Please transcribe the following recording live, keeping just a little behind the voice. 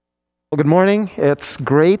Well, good morning. It's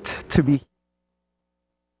great to be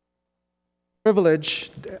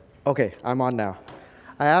privileged. Okay, I'm on now.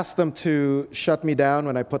 I asked them to shut me down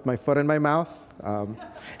when I put my foot in my mouth.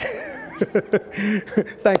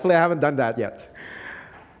 Thankfully, I haven't done that yet.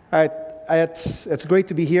 It's great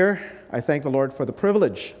to be here. I thank the Lord for the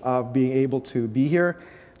privilege of being able to be here,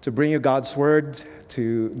 to bring you God's Word,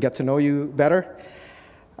 to get to know you better.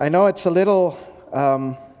 I know it's a little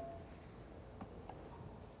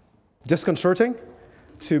disconcerting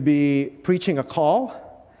to be preaching a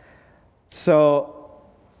call. So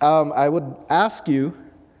I would ask you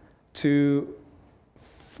to,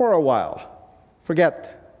 for a while,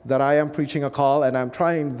 forget that I am preaching a call, and I'm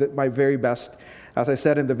trying my very best, as I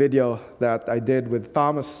said in the video that I did with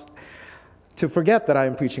Thomas, to forget that I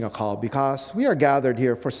am preaching a call, because we are gathered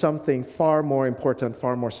here for something far more important,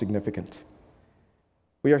 far more significant.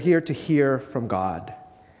 We are here to hear from God.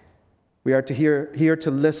 We are here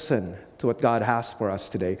to listen to what God has for us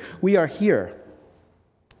today. We are here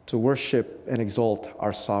to worship and exalt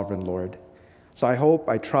our sovereign Lord. So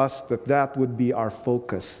I trust that would be our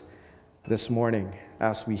focus this morning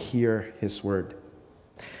as we hear His word.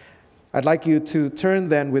 I'd like you to turn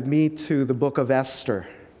then with me to the book of Esther.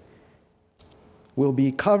 We'll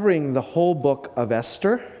be covering the whole book of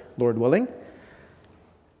Esther, Lord willing.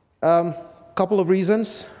 Couple of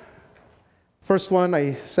reasons. First one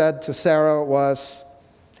I said to Sarah was,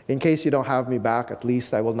 in case you don't have me back, at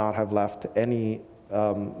least I will not have left any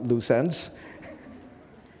loose ends.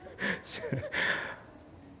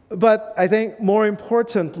 But I think more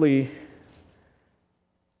importantly,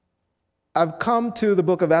 I've come to the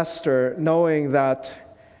book of Esther knowing that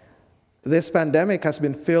this pandemic has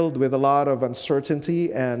been filled with a lot of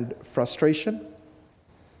uncertainty and frustration.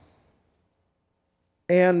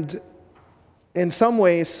 And in some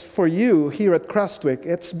ways, for you here at Crestwick,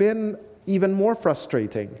 it's been even more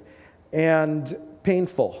frustrating and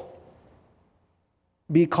painful,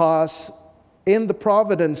 because in the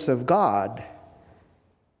providence of God,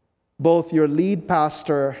 both your lead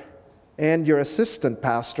pastor and your assistant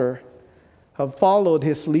pastor have followed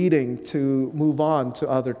his leading to move on to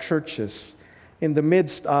other churches in the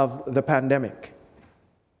midst of the pandemic.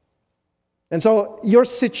 And so your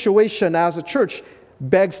situation as a church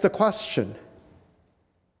begs the question,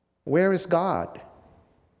 where is God?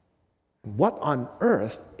 What on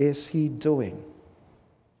earth is He doing?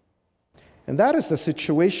 And that is the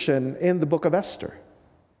situation in the book of Esther.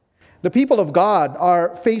 The people of God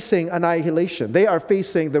are facing annihilation. They are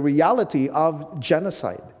facing the reality of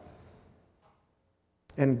genocide.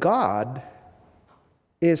 And God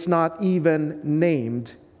is not even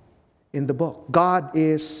named in the book. God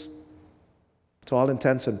is, to all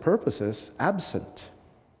intents and purposes, absent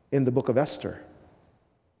in the book of Esther.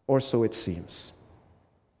 Or so it seems.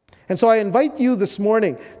 And so I invite you this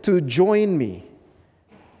morning to join me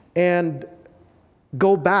and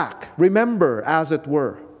go back, remember, as it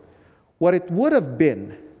were, what it would have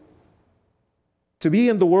been to be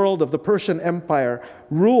in the world of the Persian Empire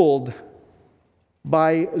ruled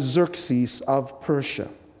by Xerxes of Persia.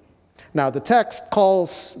 Now, the text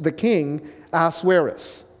calls the king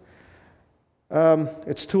Ahasuerus.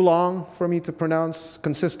 It's too long for me to pronounce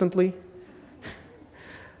consistently.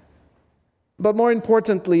 But more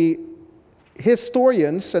importantly,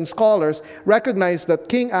 historians and scholars recognize that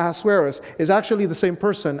King Ahasuerus is actually the same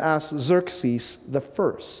person as Xerxes the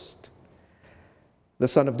First, the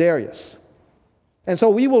son of Darius. And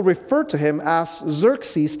so we will refer to him as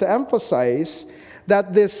Xerxes to emphasize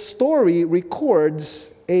that this story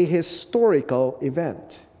records a historical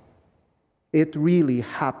event. It really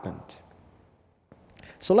happened.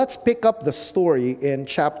 So let's pick up the story in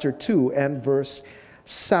chapter 2 and verse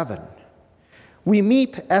 7. We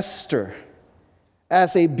meet Esther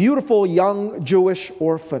as a beautiful young Jewish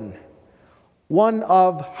orphan, one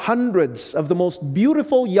of hundreds of the most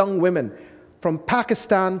beautiful young women from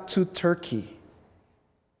Pakistan to Turkey,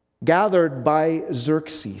 gathered by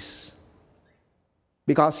Xerxes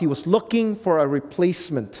because he was looking for a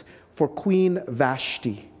replacement for Queen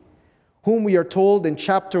Vashti, whom we are told in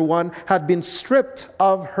chapter 1 had been stripped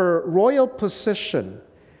of her royal position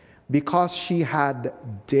because she had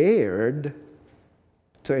dared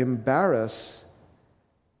to embarrass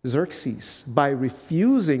Xerxes by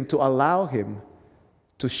refusing to allow him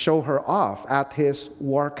to show her off at his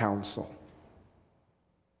war council.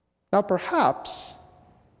 Now, perhaps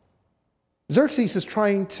Xerxes is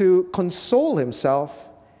trying to console himself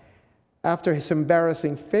after his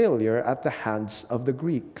embarrassing failure at the hands of the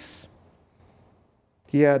Greeks.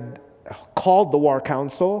 He had called the war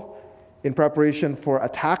council in preparation for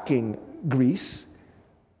attacking Greece,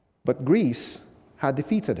 but Greece had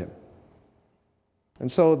defeated him.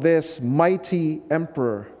 And so this mighty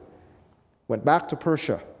emperor went back to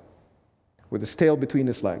Persia with his tail between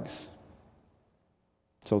his legs.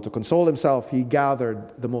 So to console himself, he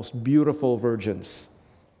gathered the most beautiful virgins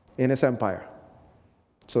in his empire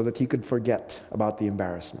so that he could forget about the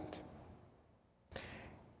embarrassment.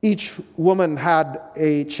 Each woman had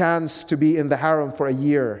a chance to be in the harem for a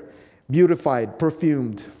year, beautified,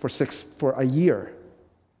 perfumed for a year.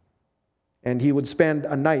 And he would spend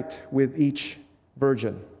a night with each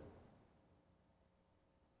virgin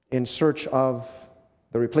in search of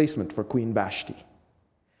the replacement for Queen Vashti.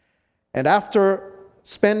 And after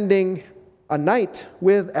spending a night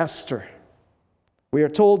with Esther, we are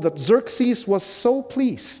told that Xerxes was so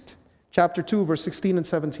pleased, chapter 2, verse 16 and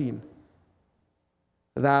 17,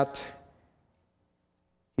 that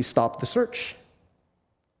he stopped the search,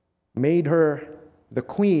 made her the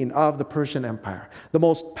queen of the Persian Empire, the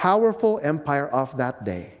most powerful empire of that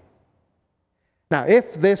day. Now,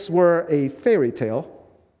 if this were a fairy tale,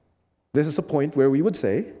 this is a point where we would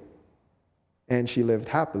say, and she lived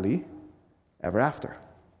happily ever after.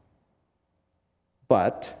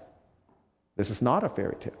 But this is not a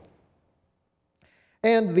fairy tale.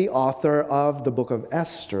 And the author of the book of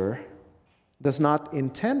Esther does not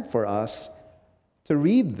intend for us to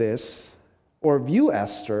read this or view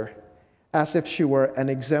Esther as if she were an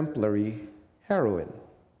exemplary heroine.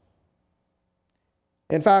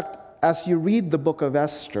 In fact, as you read the book of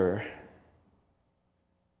Esther,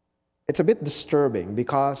 it's a bit disturbing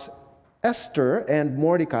because Esther and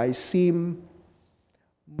Mordecai seem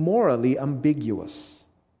morally ambiguous.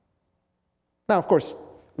 Now, of course,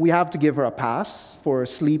 we have to give her a pass for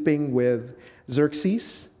sleeping with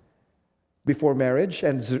Xerxes before marriage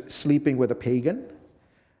and sleeping with a pagan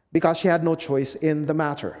because she had no choice in the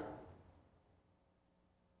matter.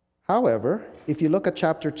 However, if you look at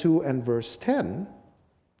chapter 2 and verse 10,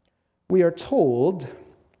 we are told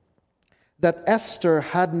that Esther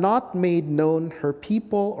had not made known her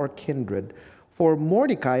people or kindred, for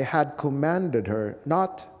Mordecai had commanded her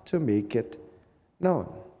not to make it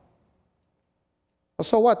known.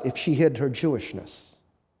 So what if she hid her Jewishness?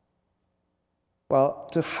 Well,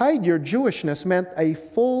 to hide your Jewishness meant a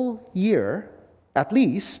full year, at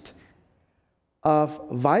least, of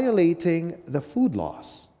violating the food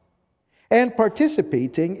laws and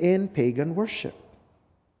participating in pagan worship.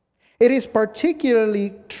 It is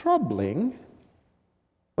particularly troubling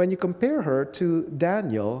when you compare her to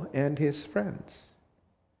Daniel and his friends.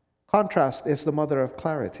 Contrast is the mother of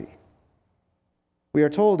clarity. We are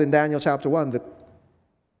told in Daniel chapter 1 that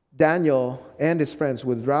Daniel and his friends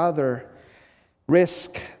would rather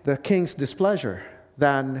risk the king's displeasure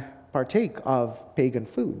than partake of pagan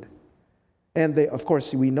food. And they, of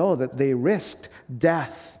course, we know that they risked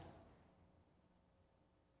death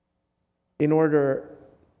in order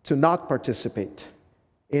to not participate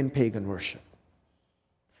in pagan worship.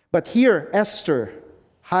 But here, Esther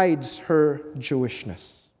hides her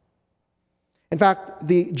Jewishness. In fact,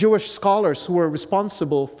 the Jewish scholars who were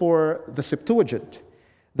responsible for the Septuagint,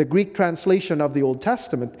 the Greek translation of the Old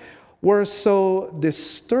Testament, were so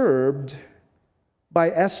disturbed by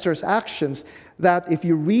Esther's actions that if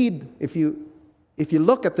you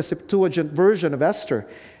look at the Septuagint version of Esther,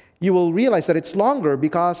 you will realize that it's longer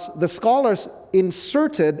because the scholars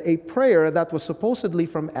inserted a prayer that was supposedly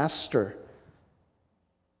from Esther.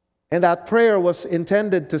 And that prayer was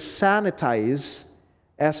intended to sanitize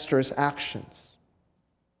Esther's actions.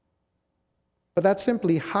 But that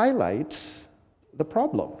simply highlights the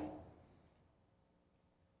problem.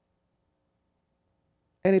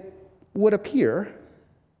 And it would appear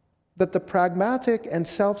that the pragmatic and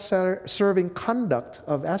self-serving conduct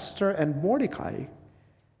of Esther and Mordecai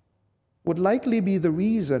would likely be the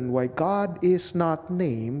reason why God is not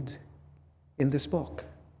named in this book.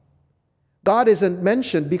 God isn't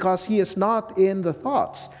mentioned because he is not in the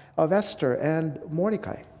thoughts of Esther and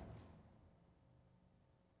Mordecai.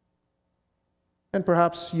 And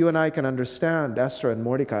perhaps you and I can understand Esther and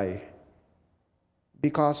Mordecai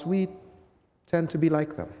because we tend to be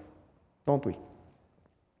like them, don't we?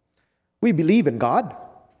 We believe in God,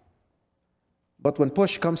 but when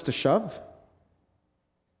push comes to shove,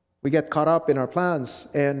 we get caught up in our plans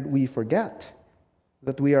and we forget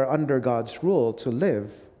that we are under God's rule to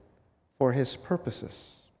live for his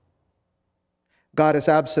purposes. God is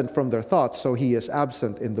absent from their thoughts, so he is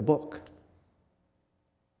absent in the book.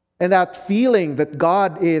 And that feeling that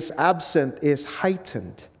God is absent is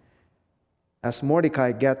heightened as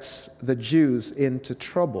Mordecai gets the Jews into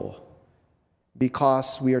trouble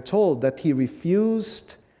because we are told that he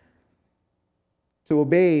refused to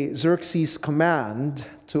obey Xerxes' command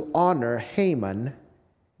to honor Haman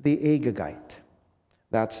the Agagite.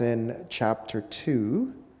 That's in chapter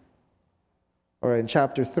 2, or in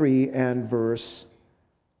chapter 3 and verse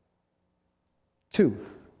 2.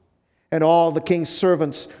 And all the king's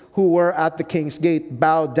servants who were at the king's gate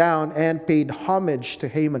bowed down and paid homage to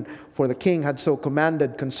Haman, for the king had so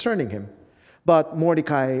commanded concerning him. But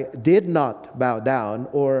Mordecai did not bow down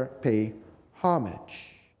or pay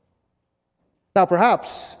homage. Now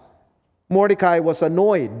perhaps Mordecai was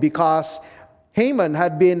annoyed because Haman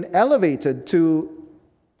had been elevated to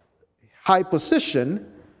high position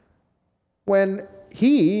when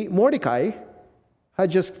he, Mordecai,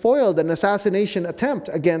 had just foiled an assassination attempt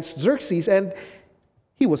against Xerxes, and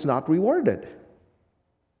he was not rewarded.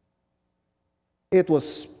 It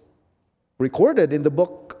was recorded in the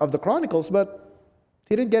book of the Chronicles, but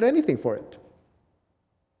he didn't get anything for it.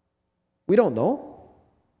 We don't know.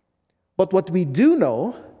 But what we do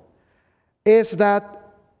know is that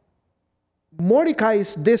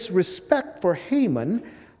Mordecai's disrespect for Haman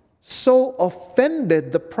so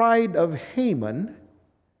offended the pride of Haman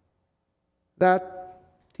that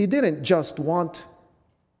he didn't just want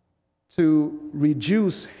to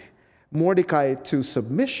reduce Mordecai to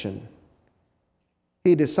submission.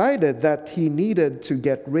 He decided that he needed to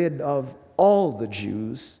get rid of all the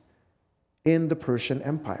Jews in the Persian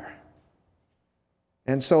Empire.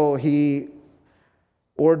 And so he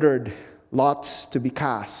ordered lots to be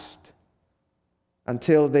cast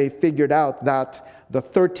until they figured out that the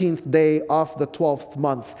 13th day of the 12th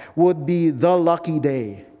month would be the lucky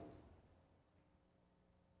day.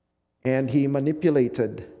 And he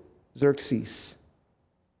manipulated Xerxes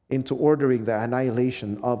into ordering the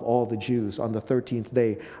annihilation of all the Jews on the 13th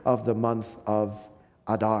day of the month of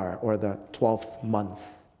Adar, or the 12th month.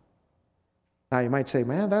 Now you might say,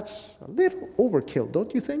 man, that's a little overkill,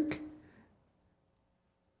 don't you think?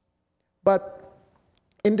 But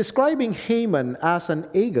in describing Haman as an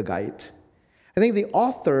Agagite, I think the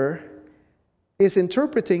author is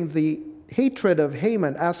interpreting the hatred of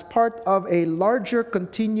Haman as part of a larger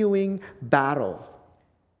continuing battle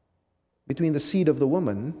between the seed of the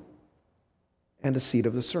woman and the seed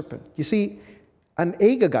of the serpent. You see, an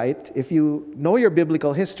Agagite, if you know your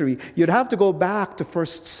biblical history, you'd have to go back to 1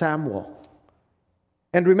 Samuel.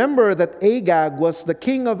 And remember that Agag was the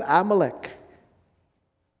king of Amalek,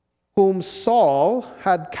 whom Saul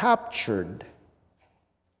had captured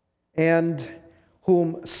and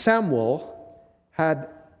whom Samuel had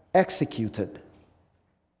executed.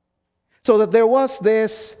 So that there was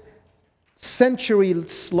this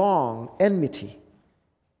centuries-long enmity,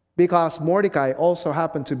 because Mordecai also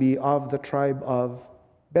happened to be of the tribe of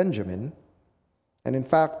Benjamin, and in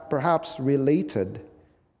fact, perhaps related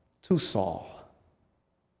to Saul.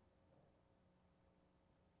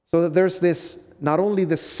 So that there's this, not only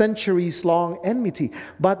this centuries-long enmity,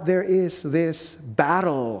 but there is this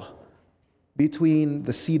battle between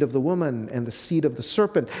the seed of the woman and the seed of the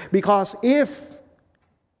serpent. Because if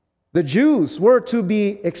the Jews were to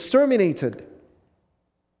be exterminated,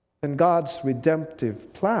 then God's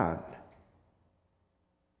redemptive plan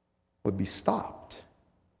would be stopped.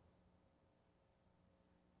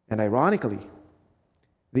 And ironically,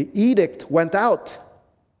 the edict went out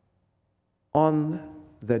on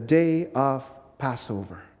the day of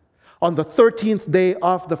Passover, on the 13th day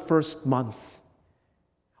of the first month,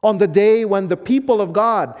 on the day when the people of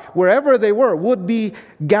God, wherever they were, would be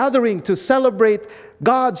gathering to celebrate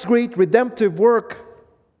God's great redemptive work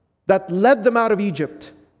that led them out of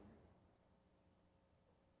Egypt.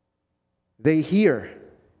 They hear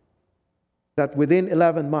that within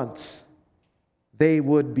 11 months, they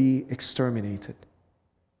would be exterminated.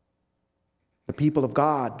 The people of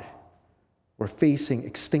God were facing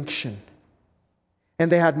extinction,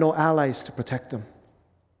 and they had no allies to protect them.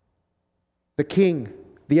 The king,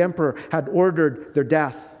 the emperor, had ordered their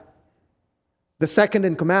death. The second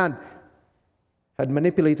in command had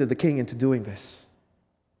manipulated the king into doing this.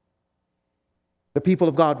 The people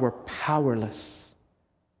of God were powerless,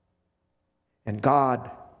 and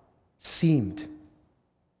God seemed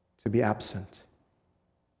to be absent.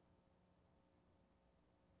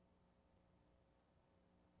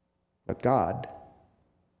 But God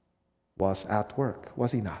was at work,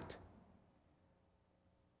 was he not?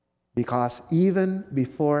 Because even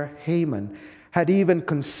before Haman had even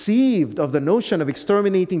conceived of the notion of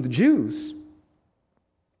exterminating the Jews,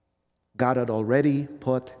 God had already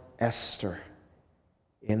put Esther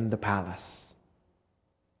in the palace.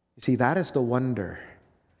 You see, that is the wonder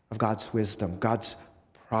of God's wisdom, God's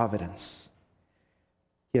providence.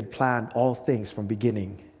 He had planned all things from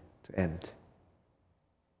beginning to end.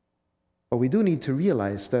 But we do need to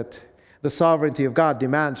realize that the sovereignty of God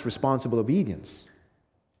demands responsible obedience.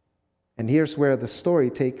 And here's where the story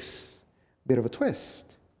takes bit of a twist.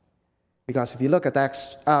 Because if you look at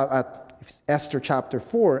Esther chapter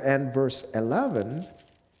 4 and verse 11,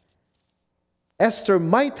 Esther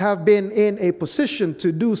might have been in a position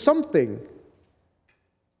to do something,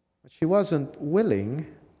 but she wasn't willing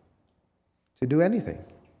to do anything.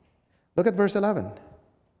 Look at verse 11.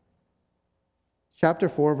 Chapter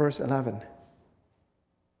 4, verse 11.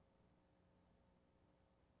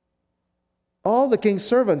 All the king's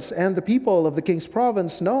servants and the people of the king's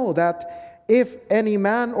province know that if any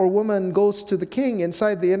man or woman goes to the king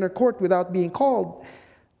inside the inner court without being called,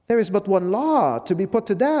 there is but one law to be put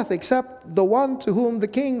to death, except the one to whom the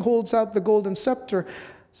king holds out the golden scepter,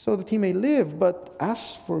 so that he may live. But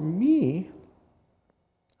as for me,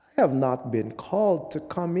 I have not been called to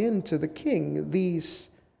come in to the king these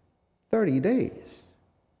 30 days.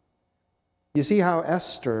 You see how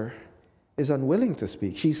Esther is unwilling to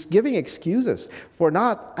speak. She's giving excuses for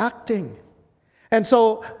not acting. And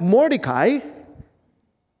so Mordecai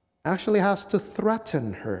actually has to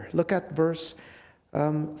threaten her. Look at verse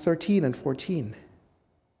 13 and 14.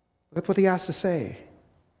 Look what he has to say.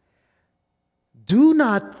 Do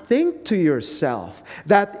not think to yourself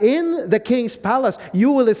that in the king's palace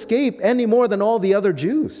you will escape any more than all the other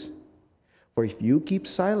Jews. For if you keep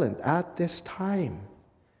silent at this time,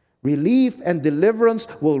 relief and deliverance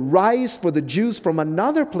will rise for the Jews from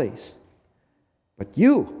another place. But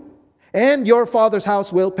you and your father's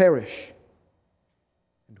house will perish.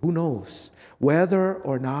 And who knows whether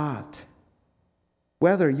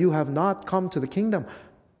you have not come to the kingdom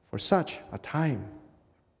for such a time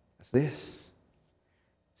as this.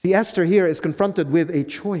 See, Esther here is confronted with a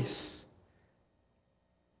choice.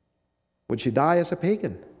 Would she die as a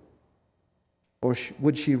pagan? Or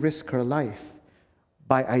would she risk her life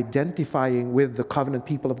by identifying with the covenant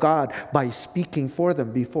people of God, by speaking for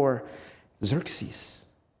them before Xerxes?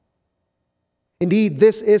 Indeed,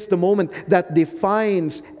 this is the moment that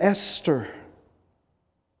defines Esther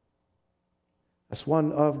as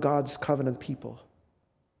one of God's covenant people.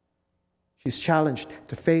 She's challenged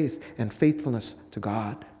to faith and faithfulness to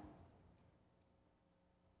God.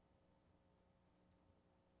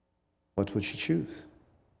 What would she choose?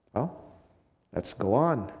 Well, let's go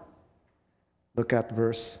on. Look at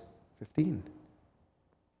verse 15.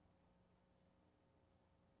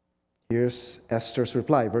 Here's Esther's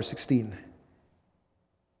reply, verse 16.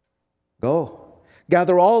 Go,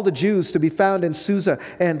 gather all the Jews to be found in Susa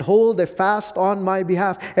and hold a fast on my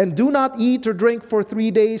behalf. And do not eat or drink for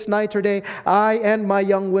 3 days, night or day. I and my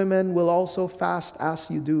young women will also fast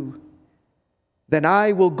as you do. Then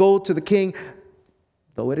I will go to the king,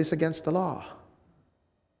 though it is against the law.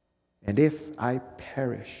 And if I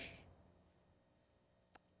perish,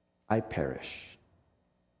 I perish.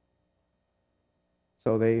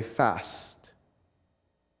 So they fast.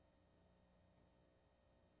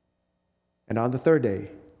 And on the third day,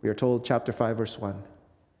 we are told, chapter 5, verse 1,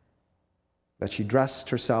 that she dressed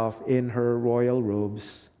herself in her royal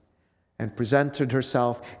robes and presented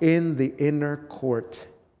herself in the inner court.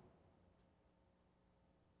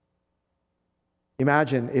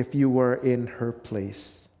 Imagine if you were in her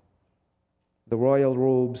place. The royal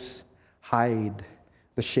robes hide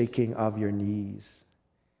the shaking of your knees.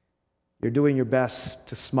 You're doing your best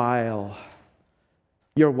to smile.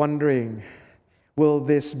 You're wondering, will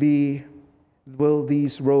these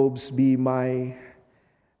robes be my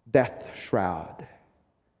death shroud?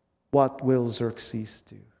 What will Xerxes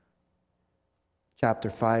do?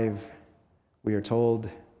 Chapter 5, we are told,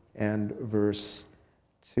 and verse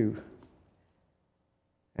 2.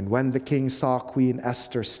 And when the king saw Queen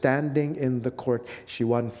Esther standing in the court, she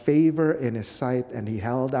won favor in his sight, and he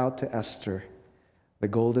held out to Esther the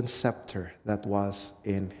golden scepter that was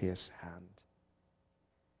in his hand.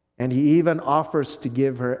 And he even offers to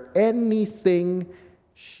give her anything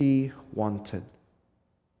she wanted.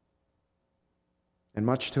 And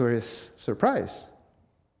much to her surprise,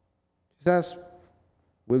 she says,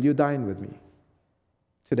 will you dine with me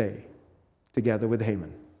today, together with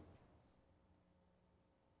Haman?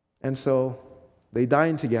 And so they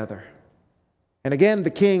dine together. And again,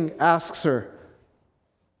 the king asks her,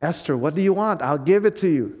 Esther, what do you want? I'll give it to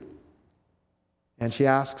you. And she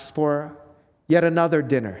asks for yet another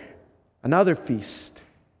dinner, another feast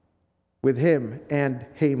with him and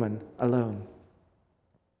Haman alone.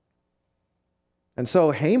 And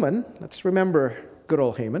so Haman, let's remember good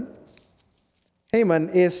old Haman. Haman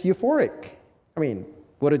is euphoric. I mean,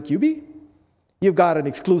 wouldn't you be? You've got an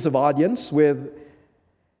exclusive audience with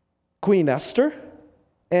Queen Esther,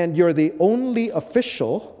 and you're the only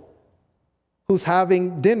official who's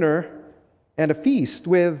having dinner and a feast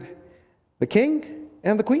with the king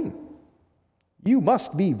and the queen. You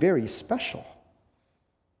must be very special.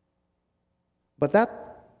 But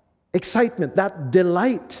that excitement, that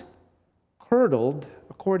delight curdled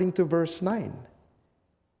according to verse 9.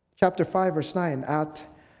 Chapter 5, verse 9, at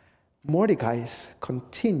Mordecai's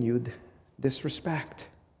continued disrespect.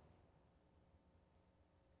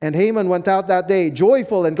 And Haman went out that day,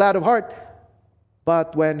 joyful and glad of heart.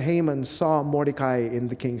 But when Haman saw Mordecai in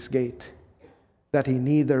the king's gate, that he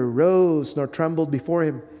neither rose nor trembled before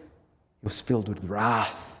him, he was filled with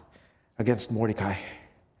wrath against Mordecai.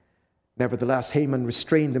 Nevertheless, Haman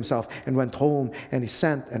restrained himself and went home, and he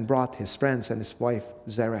sent and brought his friends and his wife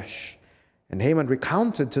Zeresh. And Haman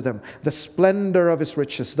recounted to them the splendor of his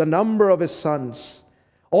riches, the number of his sons,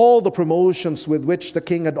 all the promotions with which the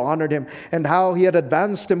king had honored him, and how he had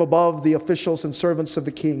advanced him above the officials and servants of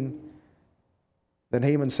the king. Then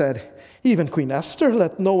Haman said, "Even Queen Esther,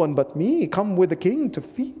 let no one but me come with the king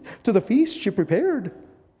to the feast she prepared.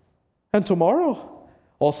 And tomorrow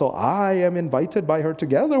also I am invited by her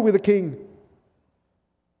together with the king.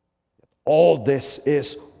 All this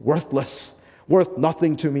is worthless, worth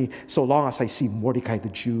nothing to me, so long as I see Mordecai the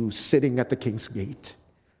Jew sitting at the king's gate."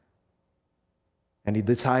 And he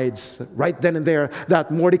decides right then and there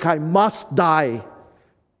that Mordecai must die.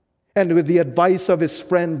 And with the advice of his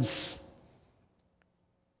friends,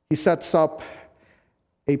 he sets up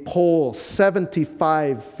a pole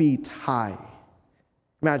 75 feet high.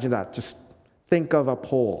 Imagine that. Just think of a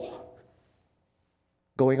pole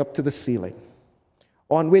going up to the ceiling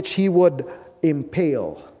on which he would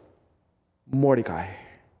impale Mordecai.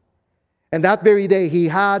 And that very day, he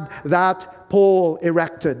had that pole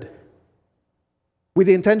erected with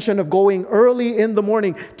the intention of going early in the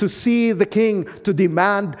morning to see the king to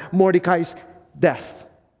demand Mordecai's death.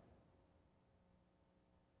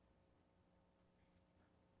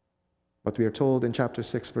 But we are told in chapter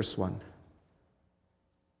 6, verse 1,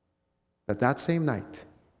 that same night,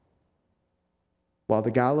 while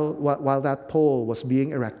that pole was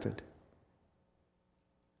being erected,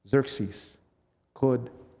 Xerxes could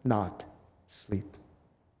not sleep.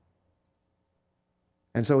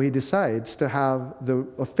 And so he decides to have the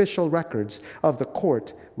official records of the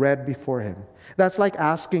court read before him. That's like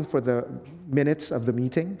asking for the minutes of the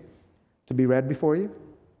meeting to be read before you.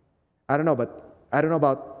 I don't know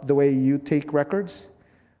about the way you take records.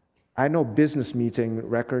 I know business meeting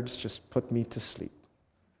records just put me to sleep.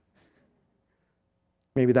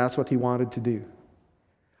 Maybe that's what he wanted to do.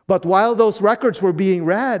 But while those records were being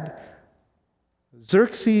read,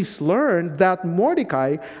 Xerxes learned that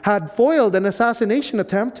Mordecai had foiled an assassination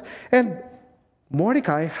attempt, and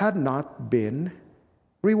Mordecai had not been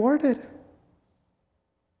rewarded.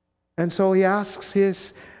 And so he asks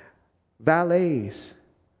his valets,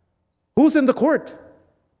 "Who's in the court?"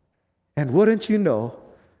 And wouldn't you know,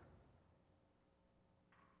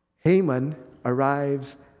 Haman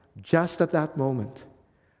arrives just at that moment,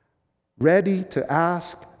 ready to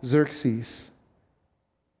ask Xerxes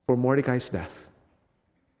for Mordecai's death.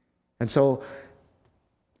 And so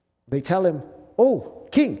they tell him, "Oh,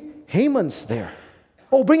 King, Haman's there.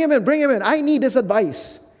 Oh, bring him in. I need his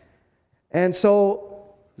advice." And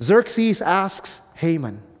so Xerxes asks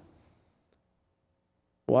Haman,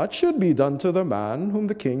 "What should be done to the man whom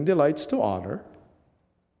the king delights to honor?"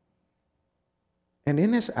 And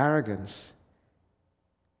in his arrogance,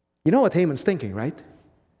 you know what Haman's thinking, right?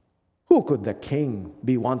 Who could the king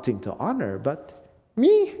be wanting to honor but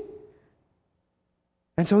me?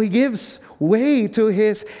 And so he gives way to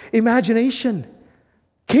his imagination.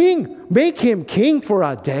 "King, make him king for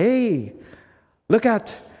a day." Look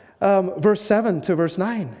at verse 7 to verse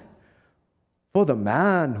 9. "For the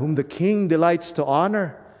man whom the king delights to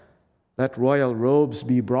honor, let royal robes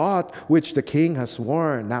be brought, which the king has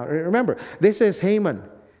worn." Now remember, this is Haman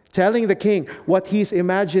telling the king what he's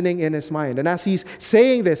imagining in his mind. And as he's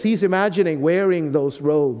saying this, he's imagining wearing those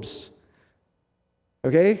robes.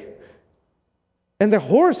 Okay? "And the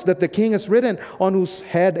horse that the king has ridden, on whose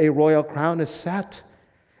head a royal crown is set.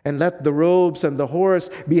 And let the robes and the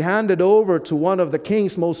horse be handed over to one of the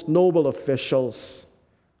king's most noble officials,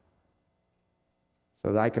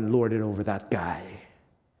 so that I can lord it over that guy.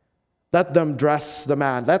 Let them dress the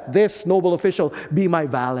man. Let this noble official be my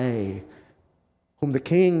valet, whom the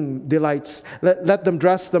king delights. Let them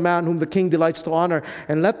dress the man whom the king delights to honor,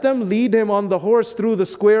 and let them lead him on the horse through the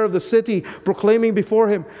square of the city, proclaiming before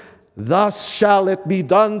him, 'Thus shall it be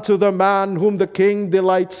done to the man whom the king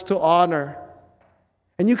delights to honor.'"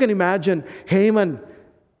 And you can imagine Haman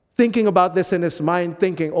thinking about this in his mind,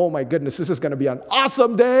 thinking, "Oh my goodness, this is going to be an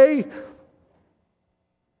awesome day."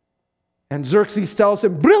 And Xerxes tells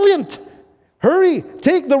him, "Brilliant! Hurry,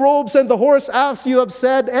 take the robes and the horse as you have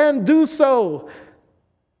said, and do so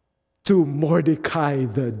to Mordecai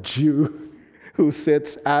the Jew." who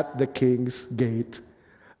sits at the king's gate.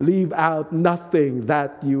 Leave out nothing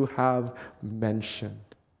that you have mentioned.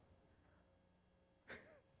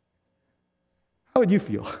 How would you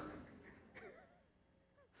feel?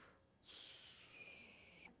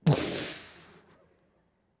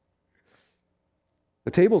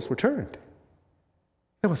 The tables were turned.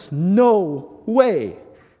 There was no way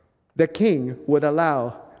the king would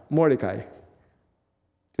allow Mordecai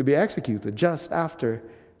to be executed just after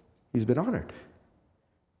he's been honored.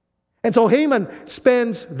 And so Haman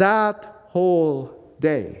spends that whole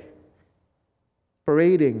day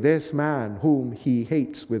parading this man whom he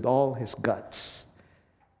hates with all his guts,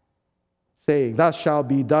 saying, "Thus shall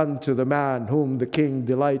be done to the man whom the king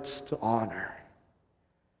delights to honor."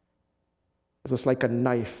 It was like a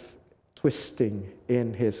knife twisting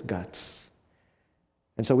in his guts.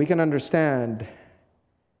 And so we can understand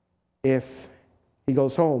if he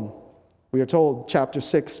goes home. We are told, chapter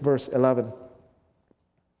 6, verse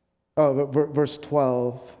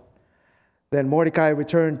 12. Then Mordecai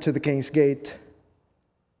returned to the king's gate,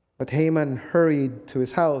 but Haman hurried to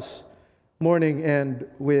his house, mourning and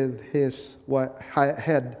with his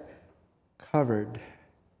head covered.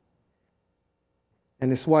 And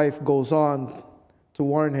his wife goes on to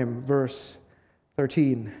warn him, verse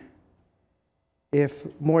 13.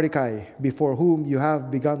 If Mordecai, before whom you have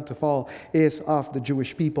begun to fall, is of the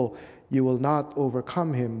Jewish people, you will not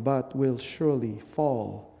overcome him, but will surely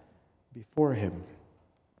fall before him.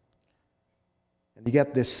 And you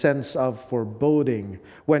get this sense of foreboding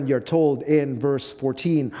when you're told in verse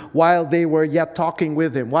 14, while they were yet talking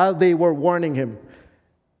with him, while they were warning him,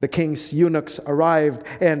 the king's eunuchs arrived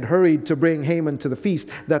and hurried to bring Haman to the feast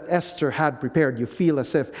that Esther had prepared. You feel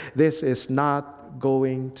as if this is not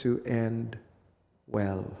going to end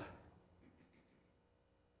well.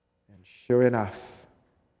 And sure enough,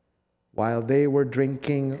 while they were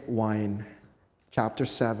drinking wine, chapter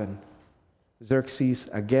 7, Xerxes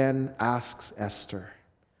again asks Esther,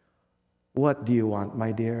 "What do you want,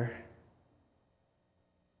 my dear?"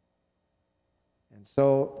 And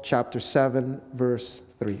so, chapter 7, verse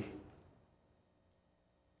 3.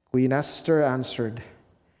 Queen Esther answered,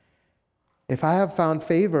 "If I have found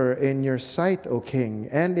favor in your sight, O king,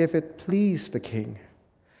 and if it please the king,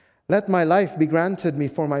 let my life be granted me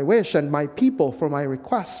for my wish, and my people for my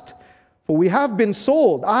request. For we have been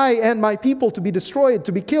sold, I and my people, to be destroyed,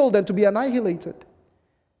 to be killed, and to be annihilated.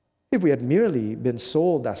 If we had merely been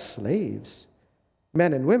sold as slaves,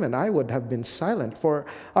 men and women, I would have been silent, for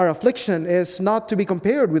our affliction is not to be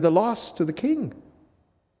compared with the loss to the king."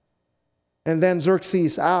 And then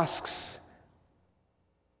Xerxes asks,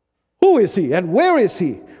 "Who is he and where is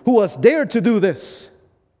he who has dared to do this?"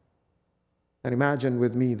 And imagine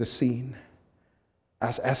with me the scene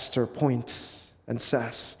as Esther points and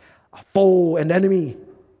says, "A foe and enemy,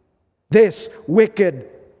 this wicked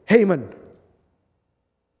Haman."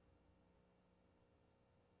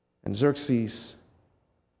 And Xerxes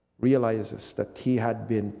realizes that he had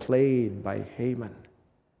been played by Haman.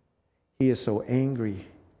 He is so angry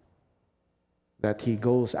that he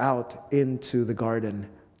goes out into the garden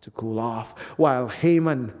to cool off, while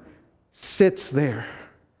Haman sits there,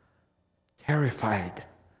 terrified,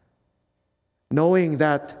 knowing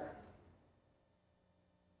that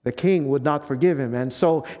the king would not forgive him. And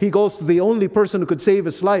so he goes to the only person who could save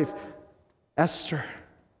his life, Esther.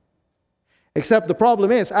 Except the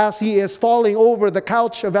problem is, as he is falling over the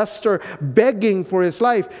couch of Esther, begging for his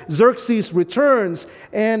life, Xerxes returns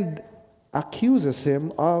and accuses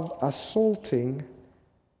him of assaulting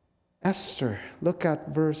Esther. Look at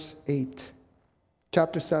verse 8.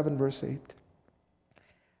 Chapter 7, verse 8.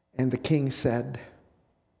 And the king said,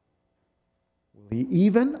 "Will he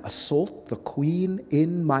even assault the queen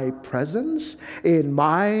in my presence, in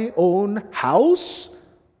my own house?"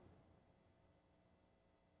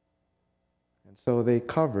 And so they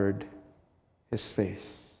covered his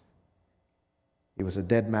face. He was a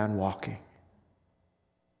dead man walking.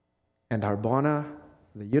 And Harbona,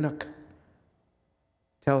 the eunuch,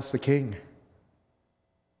 tells the king,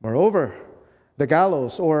 "Moreover, the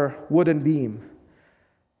gallows or wooden beam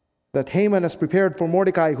that Haman has prepared for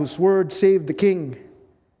Mordecai, whose word saved the king,"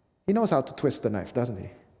 he knows how to twist the knife, doesn't he?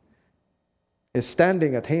 "Is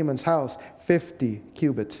standing at Haman's house 50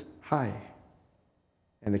 cubits high."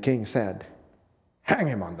 And the king said, "Hang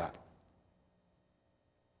him on that."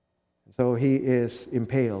 And so he is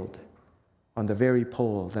impaled on the very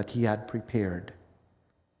pole that he had prepared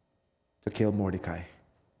to kill Mordecai.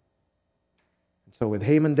 And so with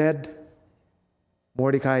Haman dead,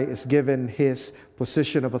 Mordecai is given his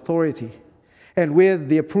position of authority. And with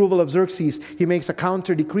the approval of Xerxes, he makes a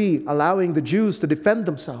counter decree allowing the Jews to defend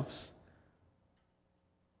themselves.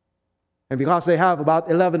 And because they have about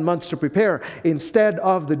 11 months to prepare, instead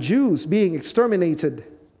of the Jews being exterminated,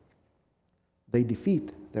 they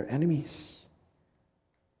defeat their enemies.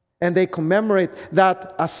 And they commemorate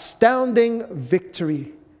that astounding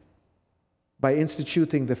victory by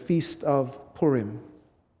instituting the Feast of Purim,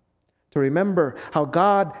 to remember how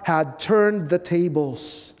God had turned the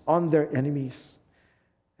tables on their enemies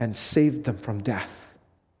and saved them from death.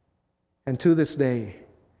 And to this day,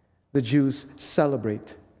 the Jews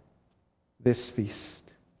celebrate this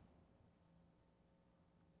feast.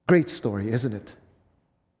 Great story, isn't it?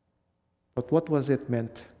 But what was it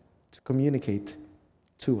meant to communicate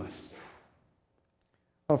to us?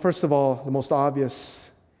 Well, first of all, the most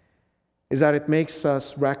obvious is that it makes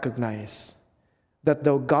us recognize that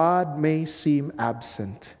though God may seem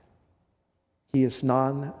absent, He is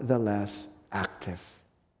nonetheless active.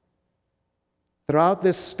 Throughout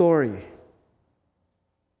this story,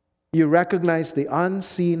 you recognize the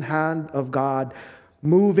unseen hand of God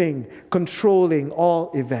moving, controlling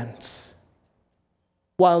all events.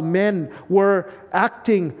 While men were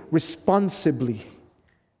acting responsibly,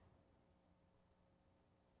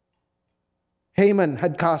 Haman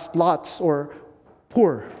had cast lots, or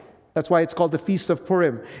pur. That's why it's called the Feast of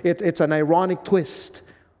Purim. It's an ironic twist.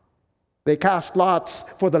 They cast lots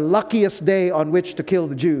for the luckiest day on which to kill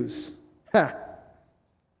the Jews. Ha!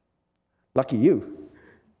 Lucky you.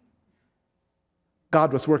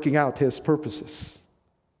 God was working out His purposes.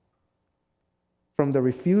 From the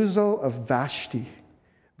refusal of Vashti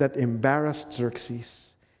that embarrassed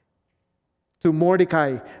Xerxes, to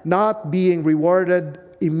Mordecai not being rewarded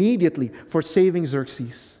immediately for saving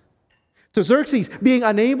Xerxes, to Xerxes being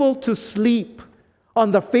unable to sleep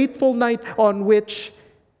on the fateful night on which,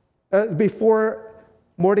 before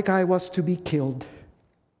Mordecai was to be killed.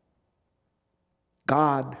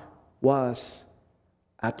 God was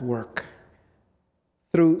at work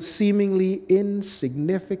through seemingly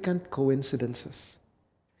insignificant coincidences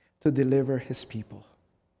to deliver His people.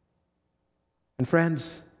 And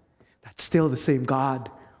friends, that's still the same God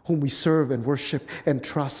whom we serve and worship and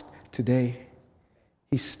trust today.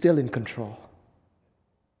 He's still in control.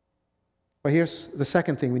 But here's the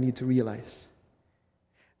second thing we need to realize.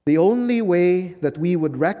 The only way that we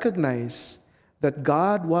would recognize that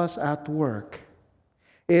God was at work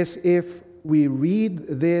is if we read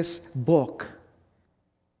this book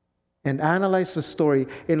and analyze the story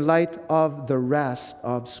in light of the rest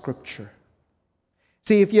of Scripture.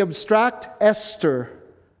 See, if you abstract Esther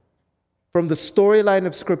from the storyline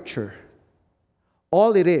of Scripture,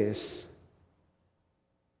 all it is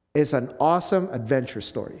an awesome adventure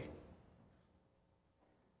story.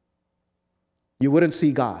 You wouldn't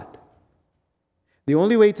see God. The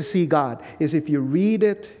only way to see God is if you read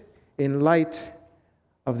it in light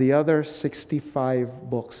of the other 65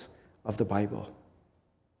 books of the Bible.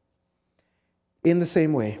 In the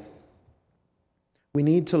same way, we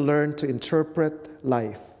need to learn to interpret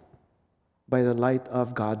life by the light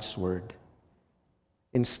of God's Word,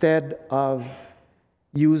 instead of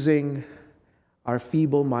using our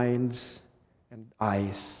feeble minds and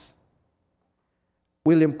eyes.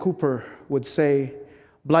 William Cooper would say,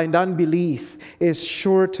 "Blind unbelief is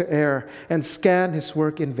sure to err and scan His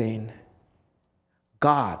work in vain.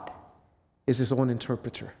 God is His own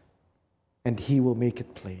interpreter, and He will make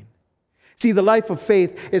it plain." See, the life of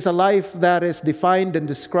faith is a life that is defined and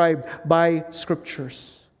described by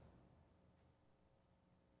Scriptures.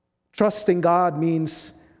 Trusting God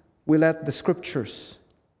means we let the Scriptures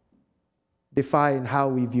define how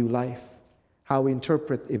we view life, how we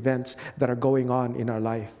interpret events that are going on in our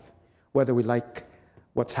life, whether we like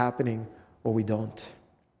what's happening or we don't.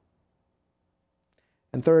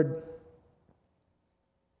 And third,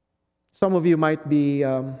 some of you might be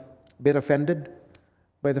a bit offended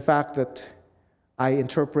by the fact that I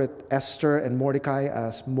interpret Esther and Mordecai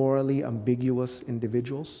as morally ambiguous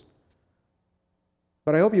individuals.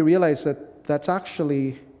 But I hope you realize that that's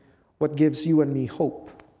actually what gives you and me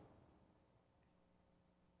hope.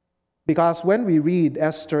 Because when we read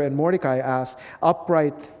Esther and Mordecai as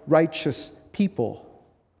upright, righteous people,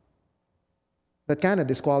 that kind of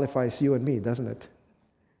disqualifies you and me, doesn't it?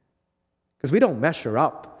 Because we don't measure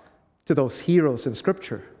up to those heroes in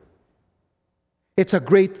Scripture. It's a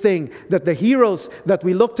great thing that the heroes that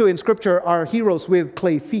we look to in Scripture are heroes with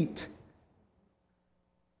clay feet.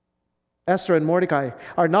 Esther and Mordecai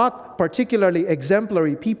are not particularly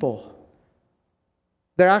exemplary people.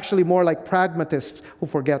 They're actually more like pragmatists who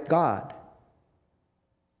forget God.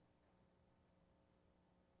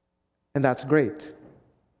 And that's great,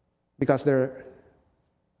 because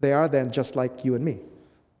they are then just like you and me.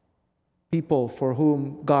 People for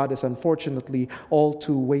whom God is unfortunately all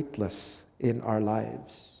too weightless in our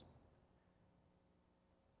lives.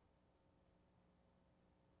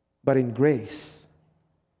 But in grace,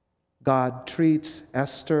 God treats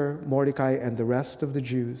Esther, Mordecai, and the rest of the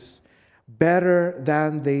Jews better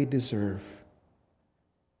than they deserve.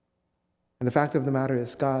 And the fact of the matter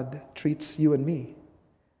is, God treats you and me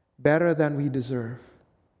better than we deserve.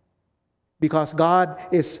 Because God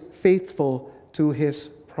is faithful to His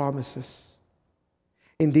promises.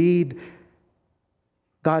 Indeed,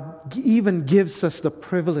 God even gives us the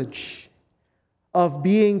privilege of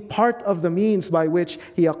being part of the means by which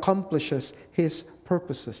He accomplishes His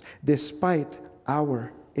purposes, despite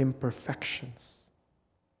our imperfections.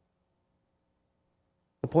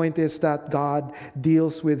 The point is that God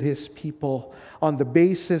deals with His people on the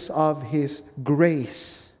basis of His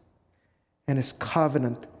grace and His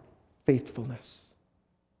covenant faithfulness,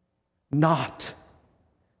 not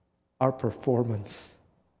our performance.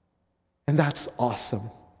 And that's awesome.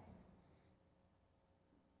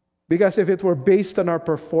 Because if it were based on our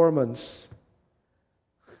performance,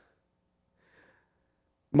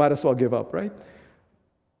 might as well give up, right?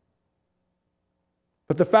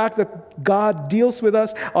 But the fact that God deals with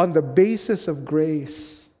us on the basis of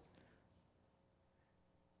grace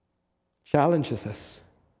challenges us,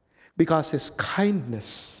 because His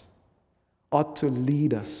kindness ought to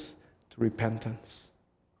lead us to repentance.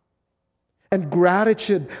 And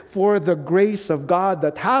gratitude for the grace of God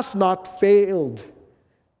that has not failed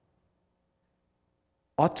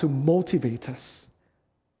ought to motivate us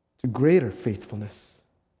to greater faithfulness.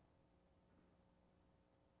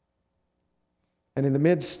 And in the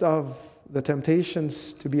midst of the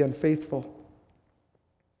temptations to be unfaithful,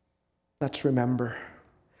 let's remember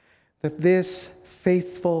that this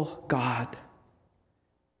faithful God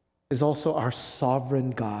is also our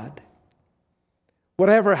sovereign God.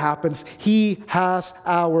 Whatever happens, He has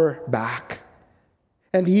our back.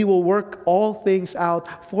 And He will work all things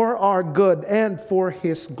out for our good and for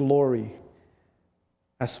His glory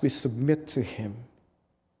as we submit to Him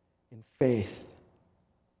in faith.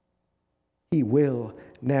 He will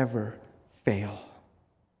never fail.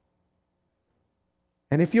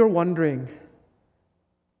 And if you're wondering,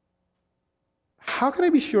 how can I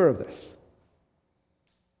be sure of this?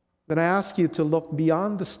 Then I ask you to look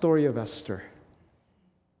beyond the story of Esther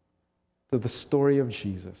to the story of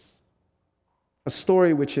Jesus. A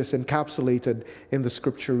story which is encapsulated in the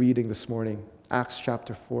scripture reading this morning, Acts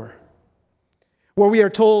chapter 4. Where we are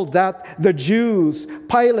told that the Jews,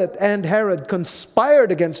 Pilate and Herod,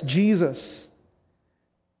 conspired against Jesus.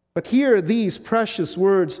 But hear these precious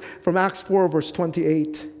words from Acts 4, verse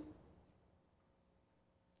 28.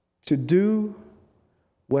 To do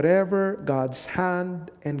whatever God's hand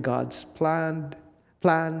and God's plan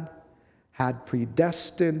had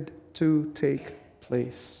predestined to take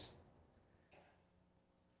place.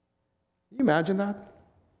 Can you imagine that?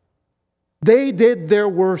 They did their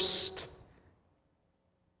worst.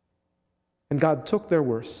 And God took their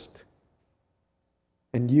worst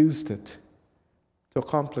and used it to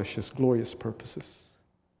accomplish His glorious purposes.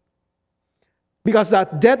 Because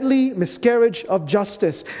that deadly miscarriage of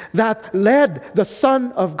justice that led the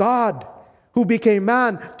Son of God, who became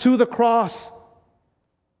man, to the cross,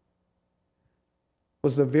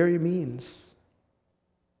 was the very means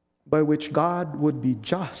by which God would be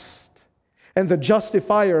just and the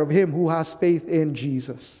justifier of him who has faith in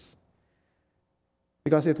Jesus.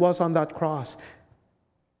 Because it was on that cross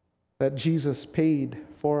that Jesus paid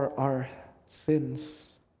for our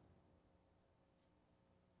sins.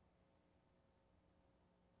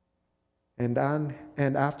 And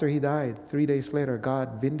after He died, 3 days later,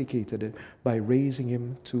 God vindicated it by raising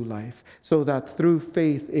Him to life, so that through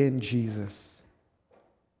faith in Jesus,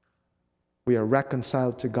 we are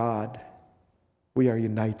reconciled to God. We are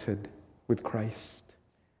united with Christ.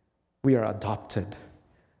 We are adopted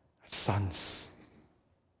as sons.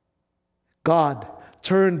 God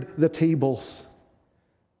turned the tables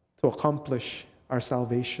to accomplish our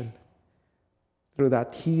salvation through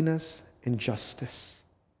that heinous injustice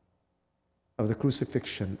of the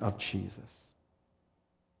crucifixion of Jesus.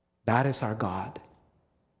 That is our God.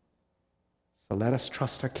 So let us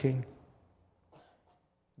trust our King.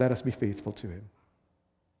 Let us be faithful to Him.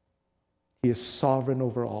 He is sovereign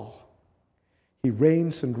over all. He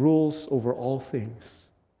reigns and rules over all things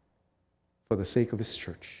for the sake of His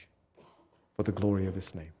church, for the glory of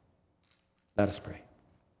His name. Let us pray.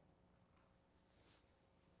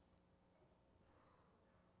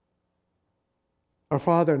 Our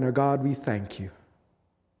Father and our God, we thank You.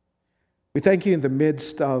 We thank You in the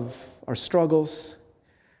midst of our struggles,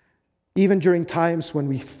 even during times when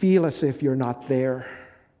we feel as if You're not there,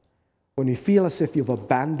 when we feel as if You've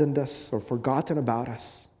abandoned us or forgotten about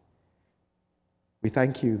us. We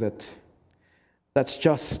thank You that that's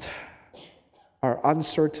just our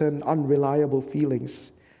uncertain, unreliable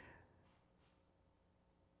feelings.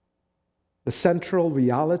 The central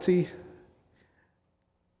reality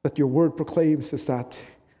that your word proclaims is that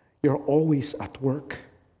you're always at work.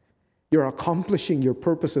 You're accomplishing your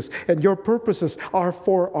purposes, and your purposes are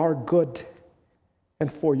for our good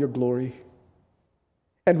and for your glory.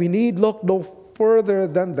 And we need look no further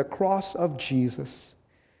than the cross of Jesus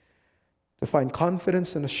to find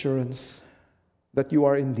confidence and assurance that you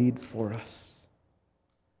are indeed for us.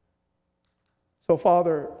 So,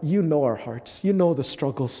 Father, you know our hearts. You know the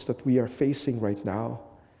struggles that we are facing right now.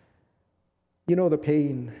 You know the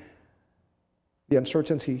pain, the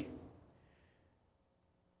uncertainty.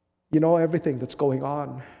 You know everything that's going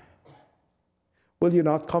on. Will you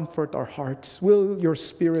not comfort our hearts? Will your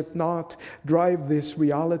Spirit not drive this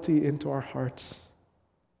reality into our hearts?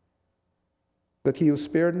 That he who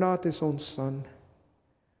spared not his own Son,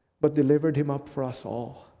 but delivered him up for us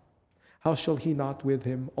all, how shall he not with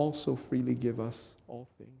him also freely give us all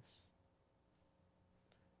things?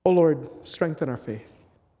 O Lord, strengthen our faith.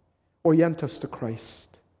 Orient us to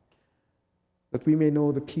Christ, that we may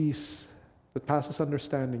know the peace that passes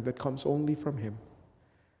understanding that comes only from him,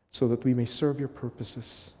 so that we may serve your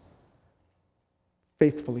purposes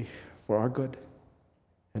faithfully for our good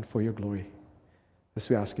and for your glory. This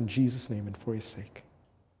we ask in Jesus' name and for his sake.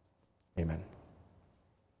 Amen.